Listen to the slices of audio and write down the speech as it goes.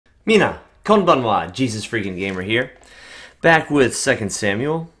Mina, konbanwa, JesusFreakinGamer here, back with 2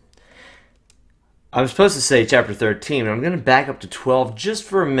 Samuel. I'm supposed to say chapter 13, but I'm going to back up to 12 just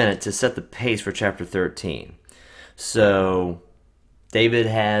for a minute to set the pace for chapter 13. So, David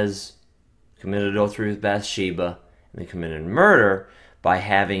has committed adultery with Bathsheba and then committed murder by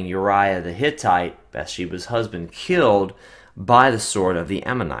having Uriah the Hittite, Bathsheba's husband, killed by the sword of the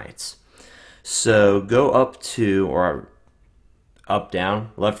Ammonites. So, go up to, or up,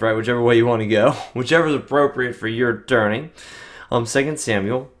 down, left, right, whichever way you want to go, whichever is appropriate for your turning. 2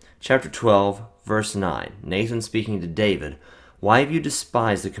 Samuel chapter 12, verse 9. Nathan speaking to David, "Why have you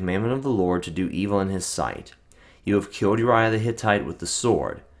despised the commandment of the Lord to do evil in his sight? You have killed Uriah the Hittite with the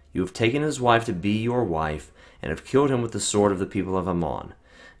sword. You have taken his wife to be your wife, and have killed him with the sword of the people of Ammon.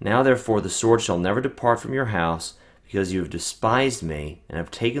 Now therefore the sword shall never depart from your house, because you have despised me, and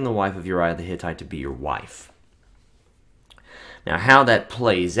have taken the wife of Uriah the Hittite to be your wife." Now, how that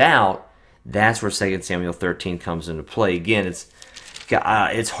plays out, that's where 2 Samuel 13 comes into play. Again,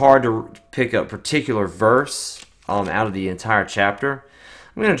 it's hard to pick a particular verse out of the entire chapter.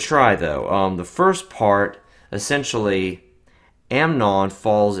 I'm going to try, though. The first part, essentially, Amnon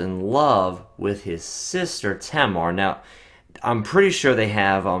falls in love with his sister Tamar. Now, I'm pretty sure they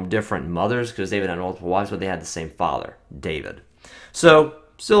have different mothers, because David had multiple wives, but they had the same father, David. So,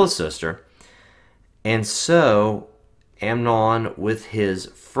 still a sister. And so Amnon with his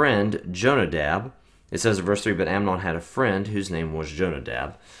friend Jonadab, it says in verse 3, but Amnon had a friend whose name was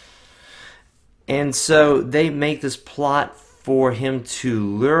Jonadab. And so they make this plot for him to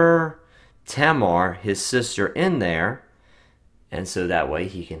lure Tamar, his sister, in there, and so that way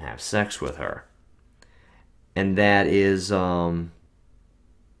he can have sex with her. And that is kind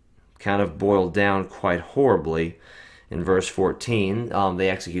of boiled down quite horribly in verse 14. They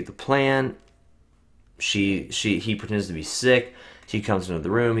execute the plan. He pretends to be sick. She comes into the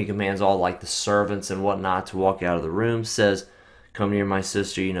room. He commands all like the servants and whatnot to walk out of the room. Says, "Come near my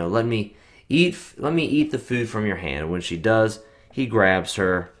sister. Let me eat the food from your hand." When she does, he grabs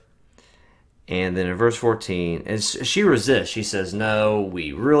her. And then in verse 14, and she resists. She says, "No,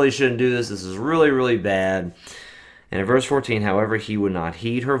 we really shouldn't do this. This is really, really bad." And in verse 14, however, he would not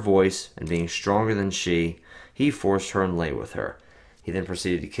heed her voice, and being stronger than she, he forced her and lay with her. He then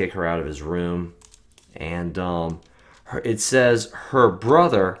proceeded to kick her out of his room. And it says her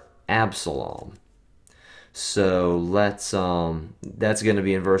brother Absalom. So that's going to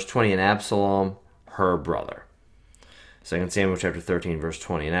be in verse 20. And Absalom, her brother. 2 Samuel chapter 13, verse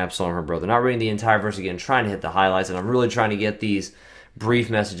 20. And Absalom, her brother. Not reading the entire verse again, trying to hit the highlights. And I'm really trying to get these brief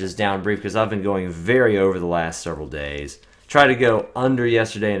messages down brief, because I've been going very over the last several days. Tried to go under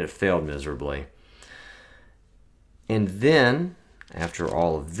yesterday, and it failed miserably. And then, after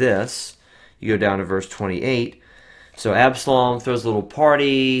all of this, you go down to verse 28. So Absalom throws a little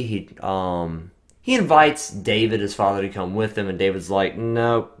party. He invites David, his father, to come with him, and David's like,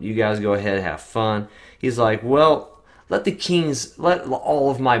 "Nope, you guys go ahead, have fun." He's like, "Well, let all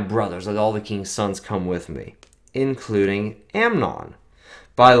of my brothers, let all the king's sons come with me, including Amnon."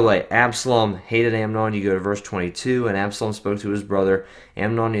 By the way, Absalom hated Amnon. You go to verse 22, and Absalom spoke to his brother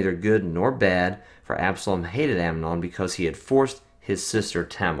Amnon, neither good nor bad, for Absalom hated Amnon because he had forced his sister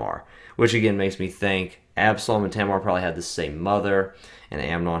Tamar. Which again makes me think Absalom and Tamar probably had the same mother, and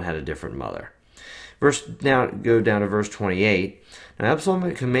Amnon had a different mother. Now go down to verse 28. Now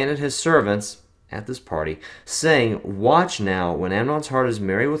Absalom commanded his servants at this party, saying, "Watch now, when Amnon's heart is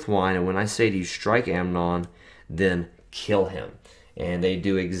merry with wine, and when I say to you, strike Amnon, then kill him." And they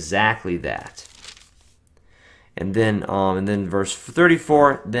do exactly that. And then verse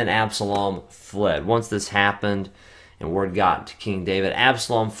 34, then Absalom fled. Once this happened, and word got to King David,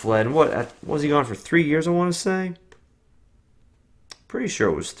 Absalom fled. And what was he gone for 3 years, I want to say? Pretty sure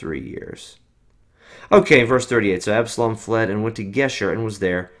it was 3 years. Okay, verse 38. So Absalom fled and went to Geshur and was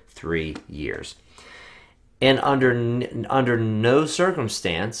there 3 years. And under no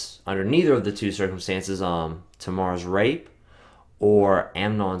circumstance, under neither of the two circumstances, Tamar's rape or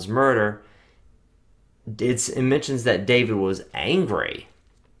Amnon's murder, it mentions that David was angry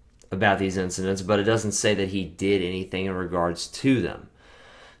about these incidents, but it doesn't say that he did anything in regards to them.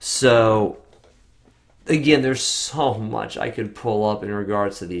 So, again, there's so much I could pull up in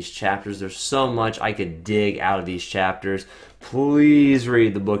regards to these chapters. There's so much I could dig out of these chapters. Please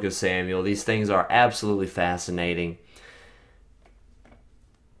read the book of Samuel. These things are absolutely fascinating.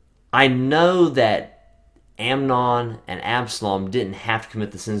 I know that Amnon and Absalom didn't have to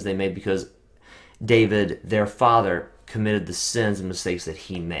commit the sins they made because David, their father, committed the sins and mistakes that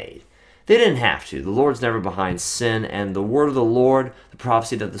he made. They didn't have to. The Lord's never behind sin, and the word of the Lord, the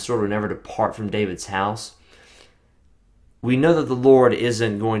prophecy that the sword would never depart from David's house, we know that the Lord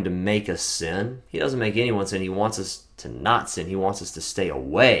isn't going to make us sin. He doesn't make anyone sin. He wants us to not sin. He wants us to stay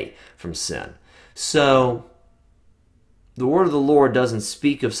away from sin. So the word of the Lord doesn't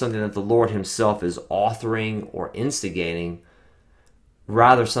speak of something that the Lord himself is authoring or instigating,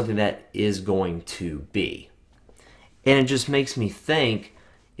 rather something that is going to be. And it just makes me think,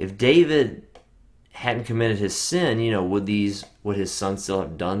 if David hadn't committed his sin, would his son still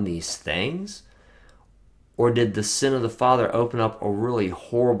have done these things? Or did the sin of the father open up a really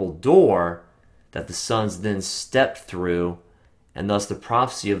horrible door that the sons then stepped through, and thus the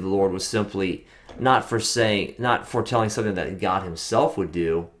prophecy of the Lord was simply not foretelling something that God himself would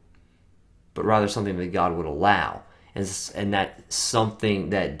do, but rather something that God would allow. And that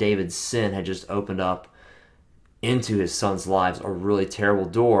something that David's sin had just opened up into his sons' lives, a really terrible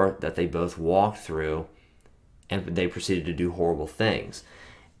door that they both walked through, and they proceeded to do horrible things.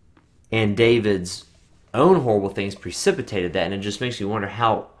 And David's own horrible things precipitated that, and it just makes me wonder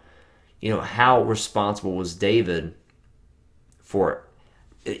how responsible was David for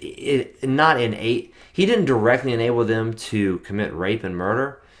it. He didn't directly enable them to commit rape and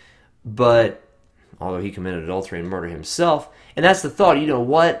murder, but although he committed adultery and murder himself, and that's the thought.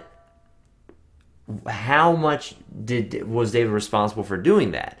 How much was David responsible for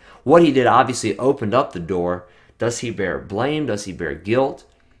doing that? What he did obviously opened up the door. Does he bear blame? Does he bear guilt?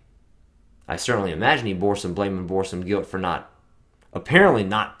 I certainly imagine he bore some blame and bore some guilt for apparently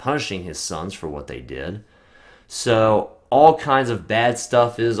not punishing his sons for what they did. So all kinds of bad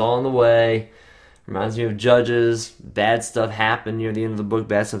stuff is on the way. Reminds me of Judges. Bad stuff happened near the end of the book.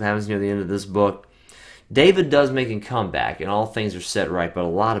 Bad stuff happens near the end of this book. David does make a comeback, and all things are set right, but a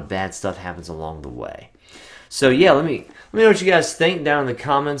lot of bad stuff happens along the way. So yeah, let me know what you guys think down in the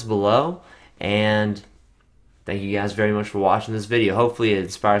comments below, and thank you guys very much for watching this video. Hopefully it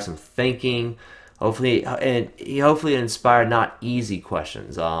inspired some thinking. Hopefully it inspired not easy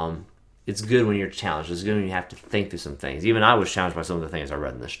questions. It's good when you're challenged. It's good when you have to think through some things. Even I was challenged by some of the things I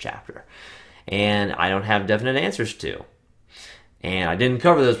read in this chapter, and I don't have definite answers to. And I didn't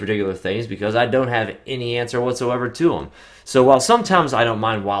cover those particular things because I don't have any answer whatsoever to them. So while sometimes I don't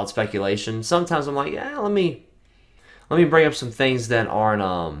mind wild speculation, sometimes I'm like, yeah, let me bring up some things that aren't,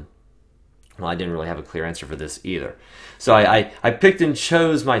 well, I didn't really have a clear answer for this either. So I picked and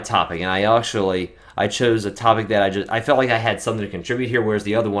chose my topic, and I chose a topic that I felt like I had something to contribute here, whereas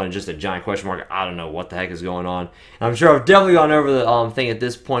the other one is just a giant question mark. I don't know what the heck is going on. And I'm sure I've definitely gone over the thing at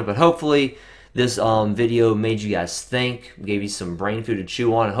this point, but hopefully this video made you guys think, gave you some brain food to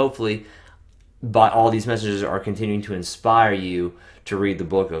chew on, and hopefully by all these messages are continuing to inspire you to read the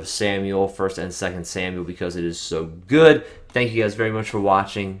book of Samuel, 1st and 2nd Samuel, because it is so good. Thank you guys very much for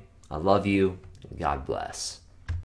watching. I love you, and God bless.